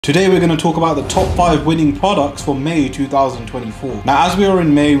Today we're going to talk about the top 5 winning products for May 2024. Now as we are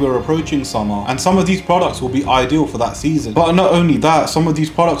in May, we're approaching summer and some of these products will be ideal for that season. But not only that, some of these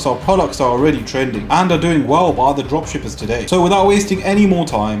products are already trending and are doing well by other dropshippers today. So without wasting any more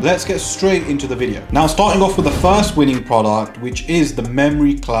time, let's get straight into the video. Now starting off with the first winning product, which is the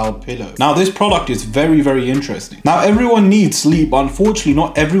Memory Cloud Pillow. Now this product is very interesting. Now everyone needs sleep, but unfortunately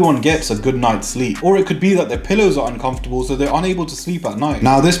not everyone gets a good night's sleep. Or it could be that their pillows are uncomfortable so they're unable to sleep at night.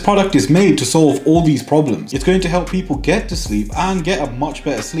 Now this product is made to solve all these problems. It's going to help people get to sleep and get a much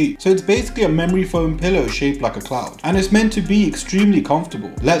better sleep. So it's basically a memory foam pillow shaped like a cloud, and it's meant to be extremely comfortable.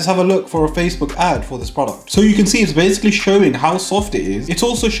 Let's have a look for a Facebook ad for this product. So you can see it's basically showing how soft it is. It's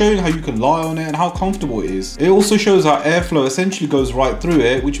also showing how you can lie on it and how comfortable it is. It also shows how airflow essentially goes right through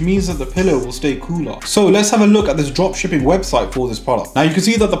it, which means that the pillow will stay cooler. So let's have a look at this dropshipping website for this product. Now you can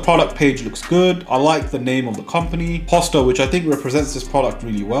see that the product page looks good. I like the name of the company, Poster, which I think represents this product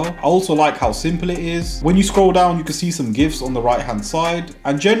really well. I also like how simple it is. When you scroll down, you can see some GIFs on the right hand side,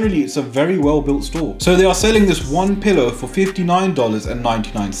 and generally it's a very well built store. So they are selling this one pillow for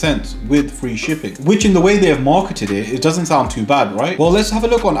 $59.99 with free shipping, which in the way they have marketed it, it doesn't sound too bad, right? Well, let's have a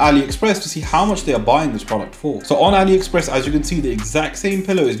look on AliExpress to see how much they are buying this product for. So on AliExpress, as you can see, the exact same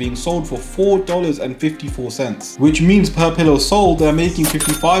pillow is being sold for $4.54, which means per pillow sold, they're making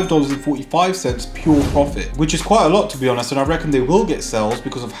 $55.45 pure profit, which is quite a lot to be honest, and I reckon they will get sales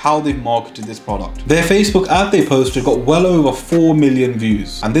because of how they've marketed this product. Their Facebook ad they posted got well over 4 million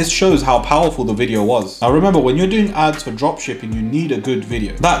views, and this shows how powerful the video was. Now remember, when you're doing ads for dropshipping, you need a good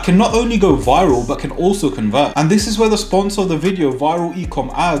video that can not only go viral but can also convert. And this is where the sponsor of the video, Viral Ecom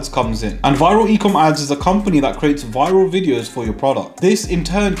Adz, comes in. And Viral Ecom Adz is a company that creates viral videos for your product. This in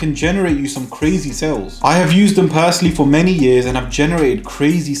turn can generate you some crazy sales. I have used them personally for many years and have generated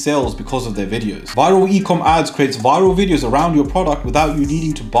crazy sales because of their videos. Viral Ecom Adz creates viral videos around your product without you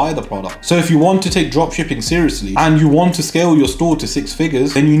needing to buy the product. So if you want to take dropshipping seriously and you want to scale your store to 6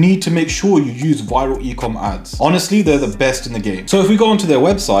 figures, then you need to make sure you use Viral Ecom Adz. Honestly, they're the best in the game. So if we go onto their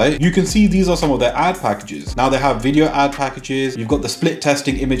website, you can see these are some of their ad packages. Now they have video ad packages, you've got the split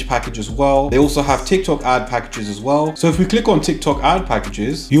testing image package as well. They also have TikTok ad packages as well. So if we click on TikTok ad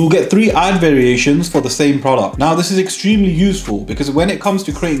packages, you'll get 3 ad variations for the same product. Now this is extremely useful because when it comes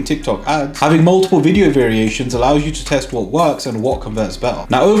to creating TikTok ads, having multiple video variations allows you to test what works and what converts better.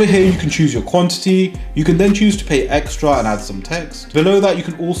 Now over here you can choose your quantity, you can then choose to pay extra and add some text. Below that you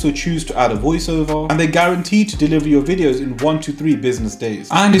can also choose to add a voiceover, and they guarantee to deliver your videos in 1 to 3 business days.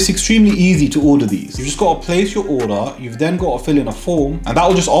 And it's extremely easy to order these. You've just got to place your order, you've then got to fill in a form, and that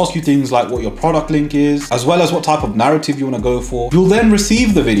will just ask you things like what your product link is, as well as what type of narrative you want to go for. You'll then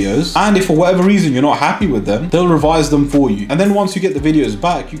receive the videos, and if for whatever reason you're not happy with them, they'll revise them for you. And then once you get the videos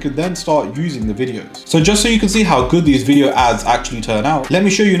back, you can then start using the videos. So just so you can see how good these video ads actually turn out, let me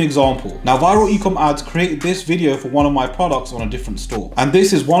show you an example. Now Viral Ecom Adz created this video for one of my products on a different store, and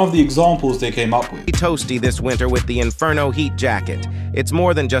this is one of the examples they came up with. Toasty this winter with the Inferno Heat Jacket. It's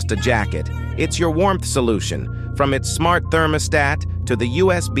more than just a jacket. It's your warmth solution. From its smart thermostat to the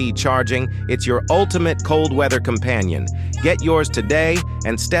USB charging, it's your ultimate cold weather companion. Get yours today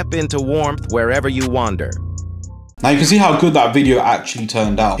and step into warmth wherever you wander. Now you can see how good that video actually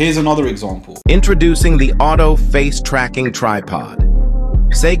turned out. Here's another example. Introducing the Auto Face Tracking Tripod.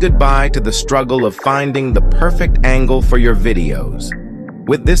 Say goodbye to the struggle of finding the perfect angle for your videos.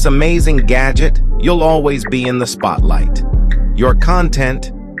 With this amazing gadget, you'll always be in the spotlight. Your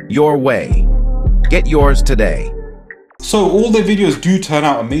content, your way. Get yours today. So all their videos do turn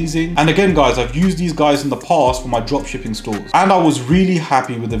out amazing, and again guys, I've used these guys in the past for my dropshipping stores, and I was really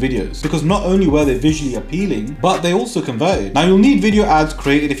happy with the videos because not only were they visually appealing, but they also converted. Now you'll need video ads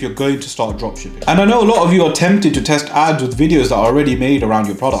created if you're going to start dropshipping, and I know a lot of you are tempted to test ads with videos that are already made around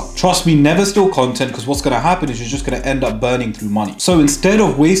your product. Trust me, never steal content, because what's going to happen is you're just going to end up burning through money. So instead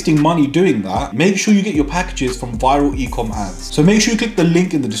of wasting money doing that, make sure you get your packages from Viral Ecom Adz. So make sure you click the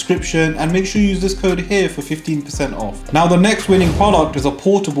link in the description and make sure you use this code here for 15% off. Now the next winning product is a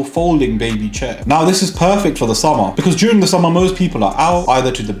portable folding baby chair. Now this is perfect for the summer because during the summer most people are out either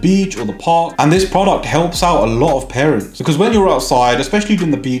to the beach or the park, and this product helps out a lot of parents because when you're outside, especially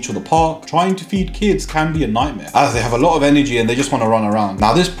in the beach or the park, trying to feed kids can be a nightmare as they have a lot of energy and they just want to run around.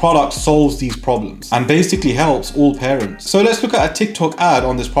 Now this product solves these problems and basically helps all parents. So let's look at a TikTok ad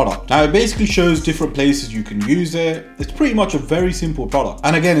on this product. Now it basically shows different places you can use it. It's pretty much a very simple product,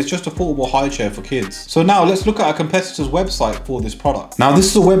 and again it's just a portable high chair for kids. So now let's look at a competitor dropshipper's website for this product. Now this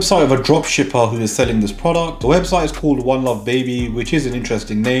is a website of a dropshipper who is selling this product. The website is called One Love Baby, which is an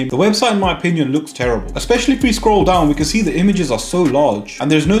interesting name. The website in my opinion looks terrible, especially if we scroll down. We can see the images are so large and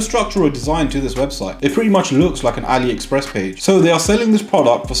there's no structure or design to this website. It pretty much looks like an AliExpress page. So they are selling this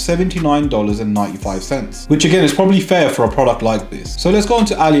product for $79.95, which again is probably fair for a product like this. So let's go on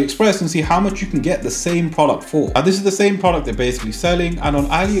to AliExpress and see how much you can get the same product for. Now this is the same product they're basically selling, and on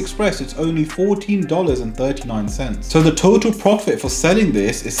AliExpress it's only $14.39. So the total profit for selling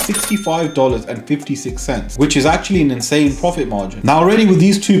this is $65.56, which is actually an insane profit margin. Now already with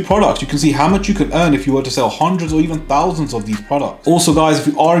these two products, you can see how much you can earn if you were to sell hundreds or even thousands of these products. Also guys, if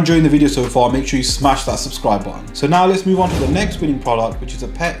you are enjoying the video so far, make sure you smash that subscribe button. So now let's move on to the next winning product, which is a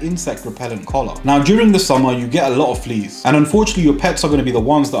pet insect repellent collar. Now during the summer, you get a lot of fleas, and unfortunately your pets are going to be the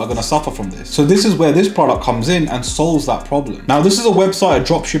ones that are going to suffer from this. So this is where this product comes in and solves that problem. Now this is a website a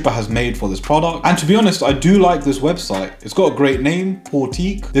dropshipper has made for this product, and to be honest, I do like this website. It's got a great name,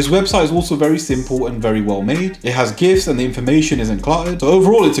 Portique. This website is also very simple and very well made. It has GIFs and the information isn't cluttered. So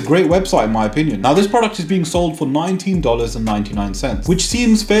overall, it's a great website in my opinion. Now this product is being sold for $19.99, which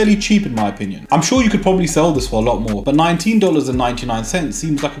seems fairly cheap in my opinion. I'm sure you could probably sell this for a lot more, but $19.99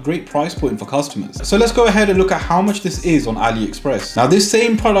 seems like a great price point for customers. So let's go ahead and look at how much this is on AliExpress. Now this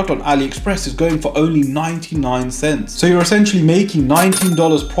same product on AliExpress is going for only 99 cents. So you're essentially making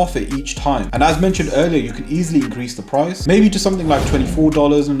 $19 profit each time. And as mentioned earlier, you can easily increase the price, maybe to something like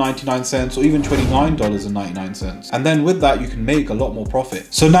 $24.99 or even $29.99. And then with that, you can make a lot more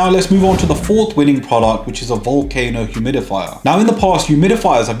profit. So now let's move on to the fourth winning product, which is a volcano humidifier. Now in the past,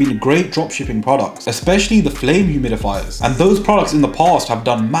 humidifiers have been great dropshipping products, especially the flame humidifiers. And those products in the past have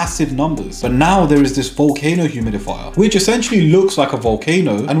done massive numbers. But now there is this volcano humidifier, which essentially looks like a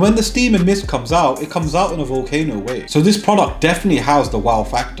volcano. And when the steam and mist comes out, it comes out in a volcano way. So this product definitely has the wow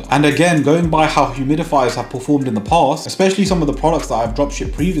factor. And again, going by how humidifiers have performed in the past, especially some of the products that I've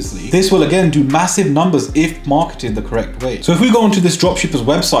dropshipped previously, this will again do massive numbers if marketed the correct way. So if we go onto this dropshipper's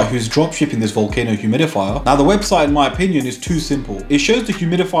website who's dropshipping this volcano humidifier, now the website in my opinion is too simple. It shows the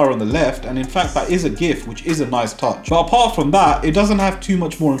humidifier on the left, and in fact that is a GIF, which is a nice touch. But apart from that, it doesn't have too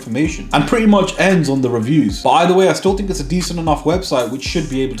much more information and pretty much ends on the reviews. But either way, I still think it's a decent enough website which should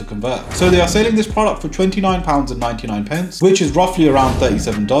be able to convert. So they are selling this product for £29.99, which is roughly around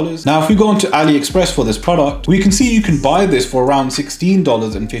 $37. Now if we go onto AliExpress for this product, we can see you can buy this for around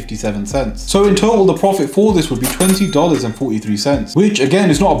 $16.57. So in total, the profit for this would be $20.43, which again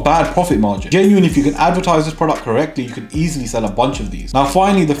is not a bad profit margin. Genuinely, if you can advertise this product correctly, you can easily sell a bunch of these. Now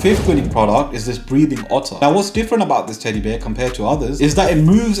finally, the fifth winning product is this breathing otter. Now what's different about this teddy bear compared to others is that it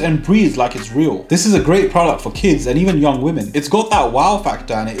moves and breathes like it's real. This is a great product for kids and even young women. It's got that wow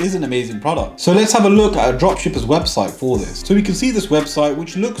factor and it is an amazing product. So let's have a look at a dropshipper's website for this. So we can see this website,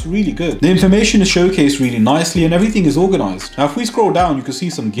 which looks really good. The information is showcased really nicely and everything is organized. Now if we scroll down, you can see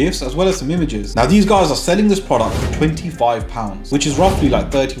some GIFs as well as some images. Now these guys are selling this product for £25, which is roughly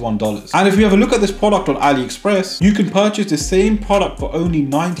like $31. And if you have a look at this product on AliExpress, you can purchase the same product for only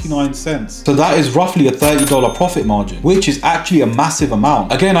 99 cents. So that is roughly a $30 profit margin, which is actually a massive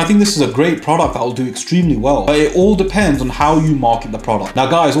amount. Again, I think this is a great product that will do extremely well, but it all depends on how you market the product. Now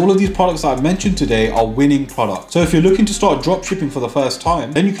guys, all of these products that I've mentioned today are winning products. So if you're looking to start drop shipping for the first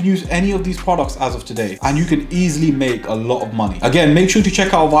time, then you can use any of these products as of today and you can easily make a lot of money. Again, make sure to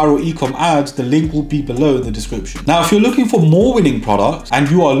check out viral Ecom Adz. The link will be below in the description. Now, if you're looking for more winning products and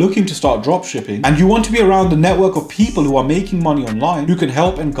you are looking to start drop shipping and you want to be around a network of people who are making money online who can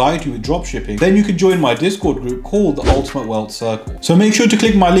help and guide you with drop shipping, then you can join my Discord group called the Ultimate Wealth Circle. So make sure to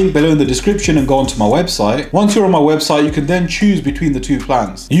click my link below in the description and go onto my website. Once you're on my website, you can then choose between the two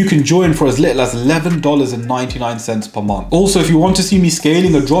plans. You can join for as little as $11.99 per month. Also, if you want to see me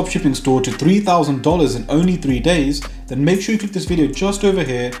scaling a dropshipping store to $3,000 in only 3 days, then make sure you click this video just over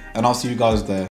here and I'll see you guys there.